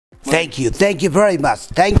Thank you very much.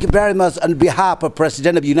 Thank you very much on behalf of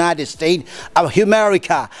President of the United States of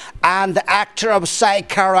America and the actor of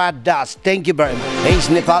Saikara Das. Thank you very much. He's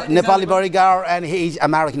Nepali bodyguard and he's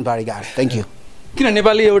American bodyguard. Thank you. किन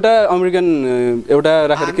नेपाली एउटा American एउटा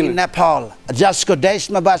राखेर किन नेपाल जसको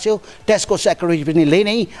देशमा बस्यो त्यसको security पनि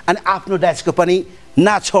लिने अनि आफ्नो देशको पनि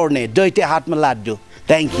नछोड्ने दुईटै हातमा लाड्नु.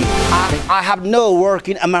 Thank you. I have no work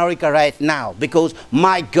in America right now because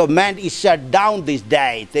my government is shut down this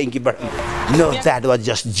day. Thank you very much. No, that was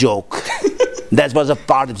just a joke. That was a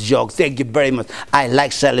part of the joke. Thank you very much. I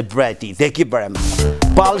like celebrity. Thank you very much.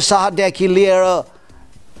 Paul Sahadeki लिएर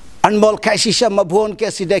अनमोल कैसीसम्म भुवन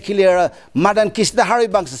केसीदेखि लिएर मदन कृष्ण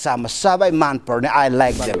हरिवंशसम्म सबै मान पर्ने. I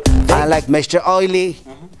like them. I like Mr. Oily,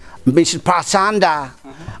 Mr. Prasanda.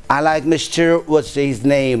 I like Mr. what's his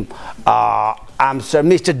name? I'm sorry,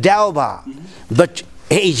 Mr. Delba. But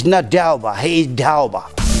he is not Delba. He is Delba.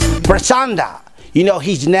 Prasanda. You know,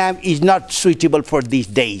 his name is not suitable for these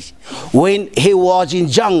days. When he was in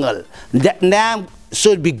jungle, that name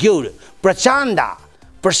should be good. Prasanda.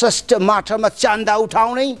 प्रशस्त मात्रामा चन्दा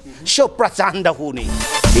उठाउने so Prachanda हुने.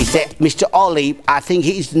 He said, Mr. Olive, I think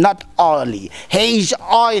he is not oily. He is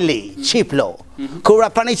oily, chiplo. Kura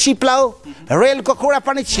pani chiplo, rail ko kura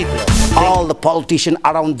pani chiplo. All the politicians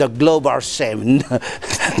around the globe are same.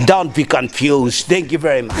 Don't be confused. Thank you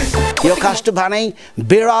very much. Yo kastu bhanai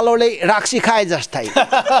biralole raksi khai jastai.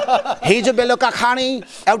 Hijo beloka khani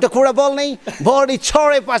euta kura bolne body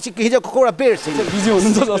chore पछि हिजोको कुरा बिर्सिन्छ. Busy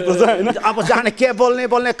हुनुहुन्छ जस्तो छ हैन. अब जाने के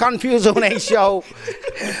बोल्ने कन्फ्युज हुने सो.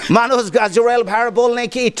 मनोज गजुरेल भएर बोल्ने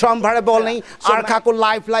कि ट्रम्प भएर बोल्ने अर्काको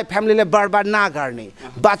लाइफलाई फ्यामिलीले बर्बाद नगर्ने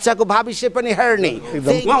बच्चाको भविष्य पनि हेर्ने.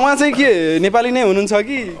 उहाँ चाहिँ के नेपाली नै हुनुहुन्छ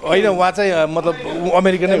कि होइन उहाँ चाहिँ मतलब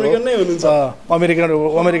अमेरिकन नै हुनुहुन्छ.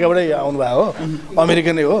 अमेरिकाबाटै आउनु भएको हो.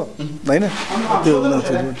 अमेरिकन नै हो हैन.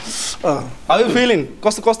 How you feeling?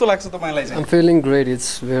 कस्तो लाग्छ तपाईलाई चाहिँ? I'm feeling great.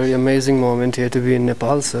 It's very amazing moment here to be in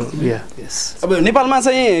Nepal. So yeah, yes. अब नेपालमा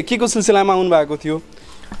चाहिँ के को सिलसिलामा आउनु भएको थियो?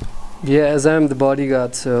 Yeah, as I am the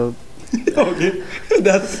bodyguard, so. Okay,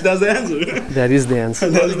 that's the answer. That is the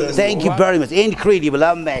answer. Thank you very much. Incredible,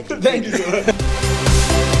 amazing. Thank you so much.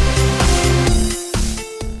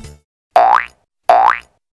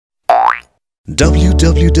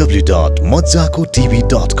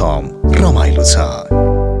 www.mazzakotv.com रमाइलो छ.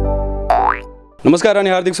 नमस्कार अनि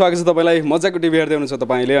हार्दिक स्वागत छ तपाईलाई. मज्जाको टिभी हेर्दै हुनुहुन्छ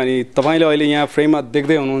तपाईले अनि तपाईले अहिले यहाँ फ्रेममा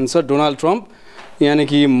देख्दै हुनुहुन्छ डोनाल्ड ट्रम्प यानी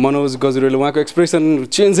कि मनोज गजुरेल. उहाँको एक्सप्रेसन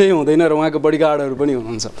चेन्जै हुँदैन र उहाँको बडीगार्डहरु पनि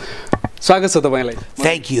हुनुहुन्छ. स्वागत छ तपाईलाई.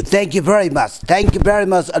 Thank you very much. Thank you very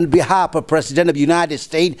much on behalf of President of the United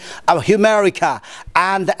States of America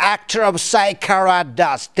and the actor of Saikara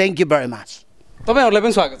Das. Thank you very much. तपाईहरुलाई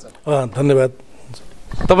पनि स्वागत छ. धन्यवाद.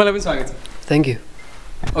 तपाईलाई पनि स्वागत छ. Thank you.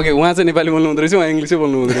 Okay, उहाँ चाहिँ नेपाली बोल्नु हुँदै रहेछ, उहाँ इंग्लिशै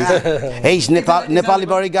बोल्नु हुँदै रहेछ. He's Nepali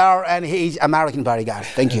bodyguard and he's American bodyguard.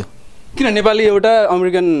 Thank you. किन नेपाली एउटा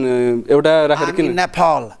अमेरिकन एउटा राखेर किन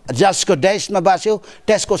नेपाल जसको देशमा बस्यो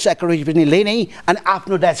त्यसको सेक्युरिटी पनि लिने अनि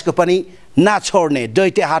आफ्नो देशको पनि नछोड्ने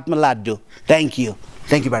दुईटै हातमा लाड्नु. Thank you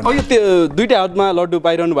very much. यो दुईटै हातमा लड्डु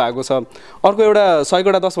पाइरहनु भएको छ. अर्को एउटा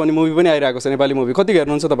 100 10 भन्ने मुभी पनि आइरहेको छ नेपाली मुभी. कति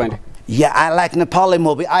हेर्नुहुन्छ तपाईले? Yeah, I like Nepali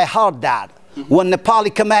movie. I heard that. One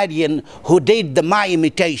Nepali comedian who did my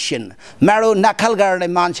imitation. Maro nakal garne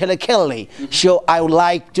manchele killne. So I would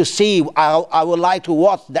like to see. I would like to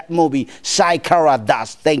watch that movie. Saikara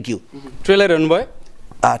Das. Thank you. Trailer हेर्नु भयो?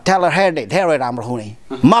 Trailer हेर्ने धेरै राम्रो हुने.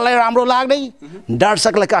 मलाई राम्रो लाग्ने.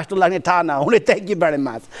 दर्शकलाई कस्तो लाग्ने थाहा नहुने. Thank you very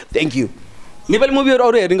much. Thank you. Nepali मुभीहरु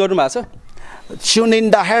अरु हेर्ने गर्नु भएको छ?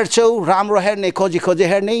 सुनिन्दा हेर्छु राम्रो हेर्ने खोजी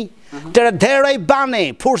हेर्ने. तर धेरै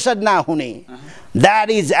बाने फुर्सद नहुने. That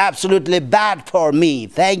is absolutely bad for me.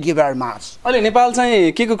 Thank you very much. अहिले नेपाल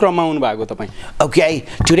चाहिँ के को क्रममा आउनु भएको तपाई? Okay,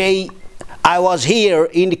 today I was here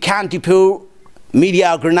in the Kantipur.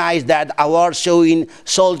 Media organized that award show in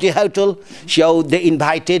Salty Hotel. So they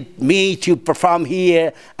invited me to perform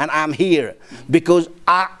here and I'm here because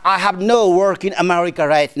I have no work in America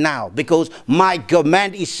right now because my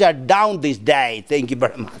government is shut down this day. Thank you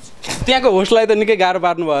very much. त्यहाँको होस्टलाई त निकै गाह्रो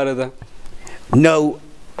पार्नु भयो र त. No,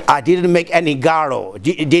 I didn't make any garo.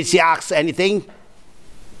 Did she ask anything?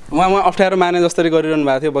 उहाँ अप्ठ्यारो माने जस्तै गरिरहनु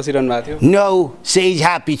भएको थियो, बसिरहनु भएको थियो. No, she is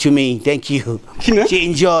happy to me. Thank you. She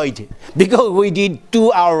enjoyed because we did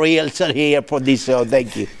 2-hour rehearsal here for this show.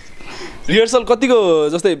 Thank you. Rehearsal कतिको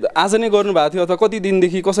जस्तै आज नै गर्नु भएको थियो अथवा कति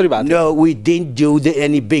दिनदेखि कसरी भएको थियो? No, we didn't do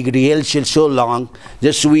any big rehearsal so long.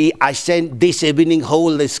 Just I sent this evening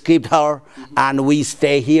whole the script her and we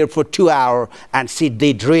stay here for 2 hours and she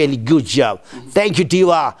did really good job. Thank you,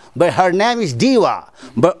 Diva. But her name is Diva.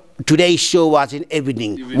 But today's show was in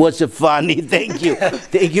evening. Was funny. Thank you.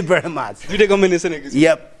 Thank you very much. Video combination.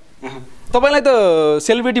 Yep. तपाईलाई त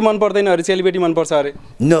celebrity मन पर्दैन अरे celebrity मन पर्छ अरे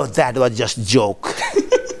No, that was just joke.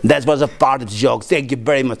 That was a part of the joke. Thank you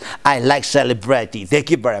very much. I like celebrity. Thank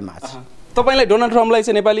you very much. तपाईलाई Donald ट्रम्पलाई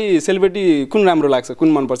चाहिँ नेपाली सेलिब्रिटी कुन राम्रो लाग्छ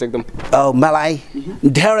कुन मन पर्छ एकदम मलाई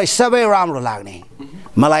धेरै सबै राम्रो लाग्ने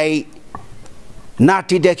मलाई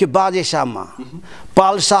नाटीदेखि बाजेसम्म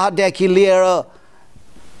पाल शाहदेखि लिएर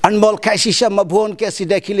अनमोल केसीसम्म भुवन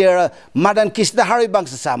केसीदेखि लिएर मदन कृष्ण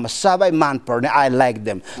हरिवंशसम्म सबै मन पर्ने I like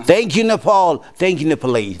them thank you Nepal thank you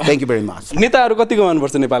Nepali thank you very much नेताहरू कतिको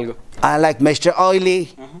मनपर्छ नेपालको I like mister oily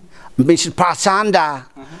Mr. Prasanda,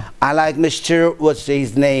 I like Mr. What's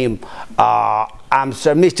his name? I'm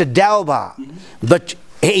sorry, Mr. Dauba, but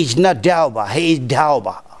he's not Dauba. He is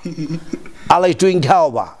Dauba. I like doing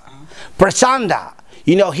Dauba. Prasanda,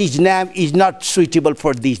 you know his name is not suitable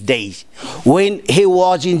for these days. When he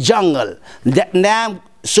was in jungle, that name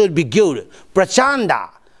should be good. Prasanda,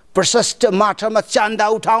 Prasasta Matama Chanda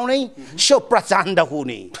Utauni, so Prasanda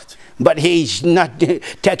Huni. But he's not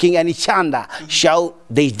taking any chanda. So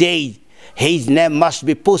these days, his name must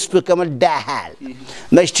be Puspakamal Dahal.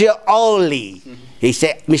 Mr. Oli. He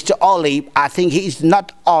said, Mr. Oli, I think he's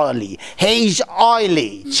not oily. He's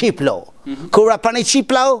oily. Chiplo. Kurapani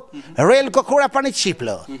Chiplo. Real Kurapani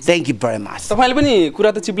Chiplo. Thank you very much. तपाईले पनि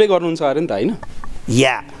कुरा त चिप्लै गर्नुहुन्छ अरे नि त हैन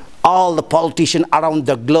Yeah. All the politicians around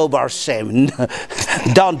the globe are same.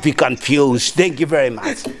 Don't be confused. Thank you very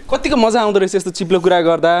much. कतिको मजा आउँदो रहेछ यस्तो चिप्लो कुरा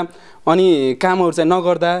गर्दा अनि कामहरु चाहिँ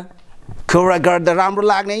नगर्दा कुरा गर्दा राम्रो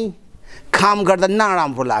लाग्ने काम गर्दा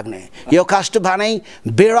नराम्रो लाग्ने यो कस्तो भने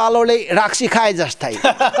बिरालोले राक्सी खाए जस्तै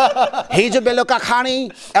हिजो बेलुका खाने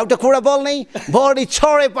एउटा कुरा बोल्ने भोलि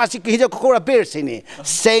छोडेपछि हिजोको कुरा बिर्सिने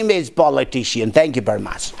same as politician thank you very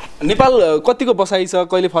much Nepal कतिको बसाइ छ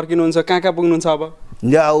कहिले फर्किनुहुन्छ कहाँ कहाँ पुग्नुहुन्छ अब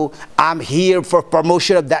No, I'm here for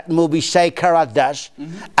promotion of that movie Saikara Das.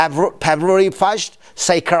 February 1st,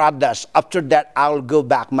 Saikara Das. After that, I'll go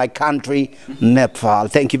back my country, Nepal.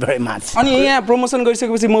 Thank you very much. अनि यहाँ प्रमोसन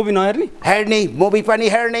गरिसकेपछि मुभी नहेर्ने हेर्ने मुभी पनि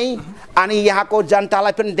हेर्ने अनि यहाँको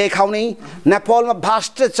जनतालाई पनि देखाउने नेपालमा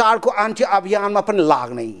भ्रष्टाचारको अन्त्य अभियानमा पनि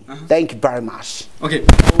लाग्ने thank you very much okay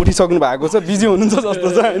उठिसक्नु भएको छ बिजी हुनुहुन्छ जस्तो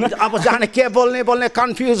छ हैन अब जाने के बोल्ने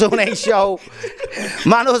कन्फ्युज हुने सो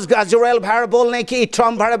मनोज गजुरेल भएर बोल्ने कि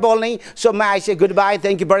ट्रम्प भएर बोल्ने सो मैं I say good bye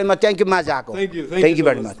thank you very much thank you मजाको thank you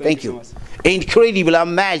very much thank you Incredible,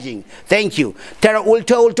 amazing. Thank you. तेरा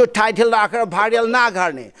उल्टो टाइटल राखेर भाइरल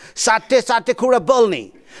नगर्ने साथै कुरा बोल्ने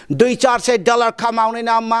 $200-400 कमाउने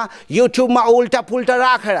नाममा युट्युबमा उल्टा पुल्टा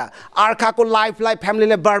राखेर अर्काको लाइफलाई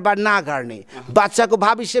फ्यामिलीले बर्बाद नगर्ने बच्चाको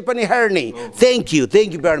भविष्य पनि हेर्ने थ्याङ्क यू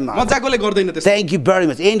भेरी मच मजाकोले गर्दैन त्यस्तो thank you very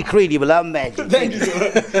much incredible amazing thank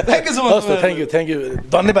you so much thank you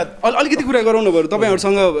धन्यवाद अलिकति कुरा गरौँ न बरु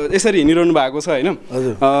तपाईहरुसँग यसरी हिँडिरहनु भएको छ हैन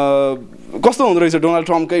कस्तो हुँदो रहेछ डोनाल्ड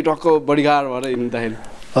ट्रम्पकै टक्क बडीगार्ड भएर हिँड्दाखेरि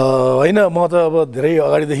होइन म त अब धेरै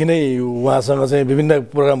अगाडिदेखि नै उहाँसँग चाहिँ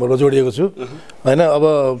विभिन्न प्रोग्रामहरू जोडिएको छु होइन अब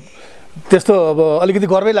त्यस्तो अब अलिकति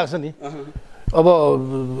गर्वै लाग्छ नि अब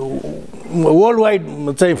वर्ल्ड वाइड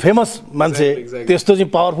चाहिँ फेमस मान्छे त्यस्तो चाहिँ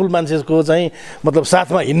पावरफुल मान्छेको चाहिँ मतलब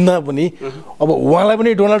साथमा हिँड्न पनि अब उहाँलाई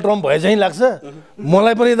पनि डोनाल्ड ट्रम्प भए चाहिँ लाग्छ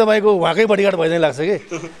मलाई पनि तपाईँको उहाँकै बडीगार्ड भए चाहिँ लाग्छ कि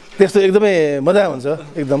त्यस्तो एकदमै मजा हुन्छ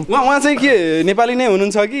एकदम उहाँ चाहिँ के नेपाली नै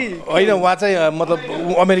हुनुहुन्छ कि होइन उहाँ चाहिँ मतलब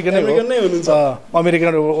अमेरिकन नै हुनुहुन्छ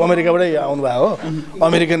अमेरिकाबाटै आउनु भएको हो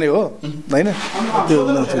अमेरिकन नै हो होइन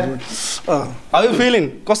How you feeling?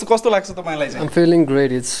 कस्तो लाग्छ तपाईलाई चाहिँ? I'm feeling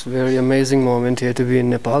great. It's very amazing moment here to be in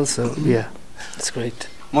Nepal. So yeah, it's great.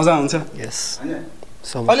 मजा हुन्छ? Yes.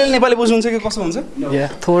 So much. अलिअलि नेपाली बुझ्नुहुन्छ कि कस्तो हुन्छ? Yeah,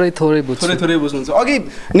 थोरै बुझ्छु. थोरै बुझ्नुहुन्छ. अघि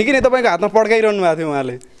निकै नै तपाईको हातमा पड्काइरहनु भएको थियो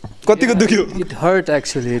उहाँले. कतिको दुख्यो? It hurt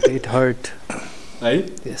actually. It hurt. है?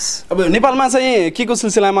 Yes. अब नेपालमा चाहिँ के को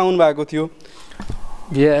सिलसिलामा आउनु भएको थियो?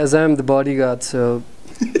 Yeah, as I am the bodyguard, so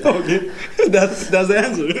okay, that's the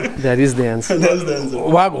answer. That is the answer.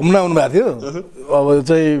 उहाँ घुम्न आउनु भएको थियो अब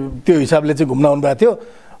चाहिँ त्यो हिसाबले चाहिँ घुम्न आउनु भएको थियो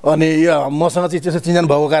अनि मसँग चाहिँ त्यसो चिन्जान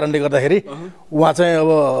भएको कारणले गर्दाखेरि उहाँ चाहिँ अब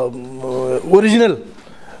ओरिजिनल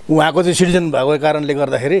उहाँको चाहिँ सिटिजन भएको कारणले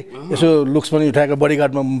गर्दाखेरि यसो लुक्स पनि उठाएको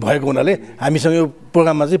बडीगार्डमा भएको हुनाले हामीसँग यो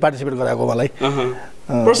प्रोग्राममा चाहिँ पार्टिसिपेट गराएको मलाई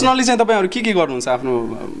पर्सनली चाहिँ तपाईहरु के गर्नुहुन्छ आफ्नो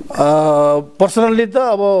पर्सनली त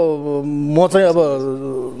अब म चाहिँ अब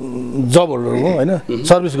जब होल्डर हो हैन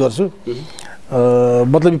सर्भिस गर्छु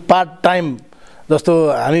मतलब पार्ट टाइम जस्तो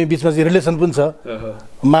हामी बीचमा चाहिँ रिलेसन पनि छ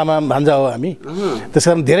मामा भान्जा हो हामी त्यस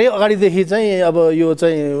कारण धेरै अगाडिदेखि चाहिँ अब यो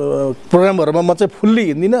चाहिँ प्रोग्रामहरूमा म चाहिँ फुल्ली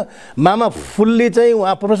हिँड्दिनँ मामा फुल्ली चाहिँ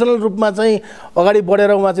उहाँ प्रोफेसनल रूपमा चाहिँ अगाडि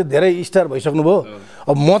बढेर उहाँ चाहिँ धेरै स्टार भइसक्नुभयो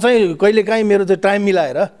अब म चाहिँ कहिलेकाहीँ मेरो चाहिँ टाइम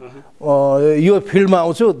मिलाएर यो फिल्डमा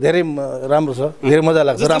आउँछु धेरै राम्रो छ धेरै मजा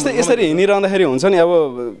लाग्छ जस्तै यसरी हिँडिरहँदाखेरि हुन्छ नि अब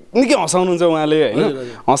निकै हँसाउनुहुन्छ उहाँले होइन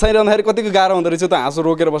हँसाइरहँदाखेरि कतिको गाह्रो हुँदो रहेछ त हाँसो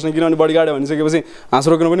रोकेर बस्ने किनभने बडिगार्ड भनिसकेपछि हाँसो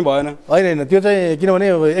रोक्नु पनि भएन होइन त्यो चाहिँ किनभने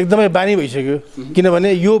एकदमै बानी भइसक्यो किनभने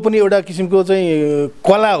यो पनि एउटा किसिमको चाहिँ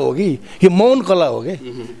कला हो कि यो मौन कला हो कि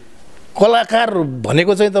कलाकार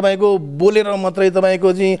भनेको चाहिँ तपाईँको बोलेर मात्रै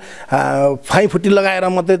तपाईँको चाहिँ फाइफुट्टी लगाएर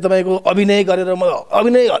मात्रै तपाईँको अभिनय गरेर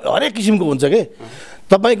अभिनय हरेक किसिमको हुन्छ कि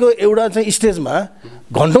तपाईँको एउटा चाहिँ स्टेजमा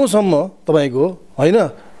घन्टौँसम्म तपाईँको होइन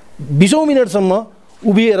 20औं मिनटसम्म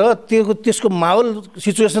उभिएर त्यसको माहौल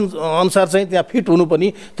सिचुएसन अनुसार चाहिँ त्यहाँ फिट हुनु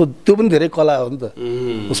पनि त्यो पनि धेरै कला हो नि त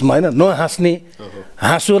उसमा होइन नहाँस्ने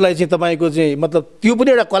हाँसोलाई चाहिँ तपाईँको चाहिँ मतलब त्यो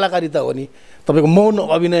पनि एउटा कलाकारिता हो नि तपाईँको मौन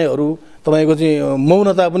अभिनयहरू तपाईँको चाहिँ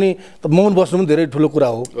मौनता पनि मौन बस्नु पनि धेरै ठुलो कुरा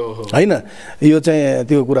हो होइन यो चाहिँ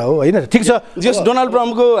त्यो कुरा हो होइन ठिक छ जस डोनाल्ड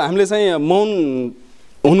ट्रम्पको हामीले चाहिँ मौन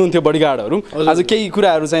हुनुहुन्थ्यो बडिगार्डहरू आज केही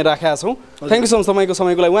कुराहरू चाहिँ राखेका छौँ थ्याङ्क यू सो मच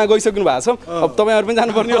समयको लागि उहाँ गइसक्नु भएको छ अब तपाईँहरू पनि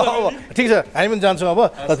जानुपर्ने हो ठिक छ हामी पनि जान्छौँ अब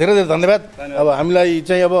धेरै धेरै धन्यवाद अब हामीलाई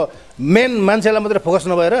चाहिँ अब मेन मान्छेलाई मात्रै फोकस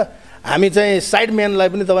नभएर हामी चाहिँ साइड म्यानलाई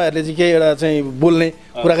पनि तपाईँहरूले चाहिँ केही एउटा चाहिँ बोल्ने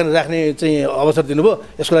कुराकानी राख्ने चाहिँ अवसर दिनुभयो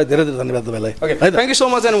यसको लागि धेरै धेरै धन्यवाद तपाईँलाई thank you so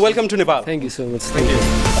much and welcome to Nepal thank you so much thank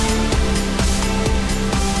you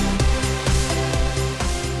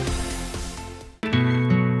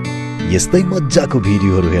यस्तै मज्जाको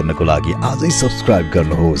भिडियोहरू हेर्नको लागि आजै सब्स्क्राइब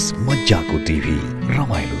गर्नुहोस् मज्जाको टिभी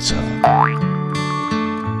रमाइलो छ